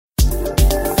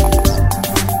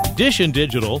Dish and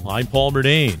Digital, I'm Paul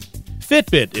Murnane.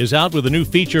 Fitbit is out with a new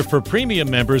feature for premium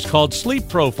members called Sleep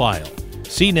Profile.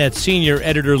 CNET senior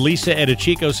editor Lisa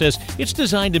Edichico says it's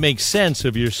designed to make sense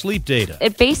of your sleep data.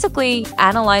 It basically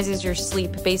analyzes your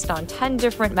sleep based on 10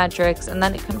 different metrics, and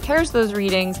then it compares those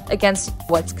readings against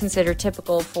what's considered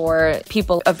typical for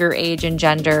people of your age and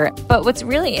gender. But what's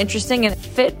really interesting is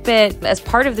Fitbit, as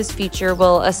part of this feature,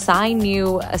 will assign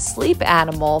you a sleep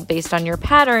animal based on your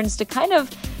patterns to kind of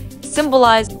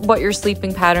symbolize what your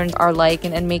sleeping patterns are like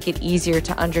and make it easier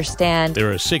to understand.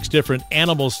 There are 6 different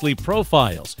animal sleep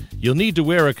profiles. You'll need to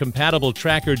wear a compatible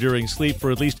tracker during sleep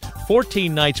for at least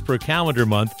 14 nights per calendar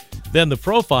month. Then the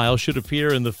profile should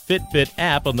appear in the Fitbit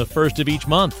app on the first of each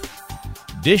month.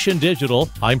 Dish and Digital,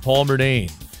 I'm Paul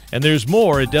Murnane. And there's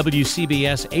more at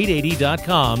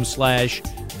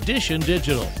WCBS880.com/Dish and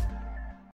Digital.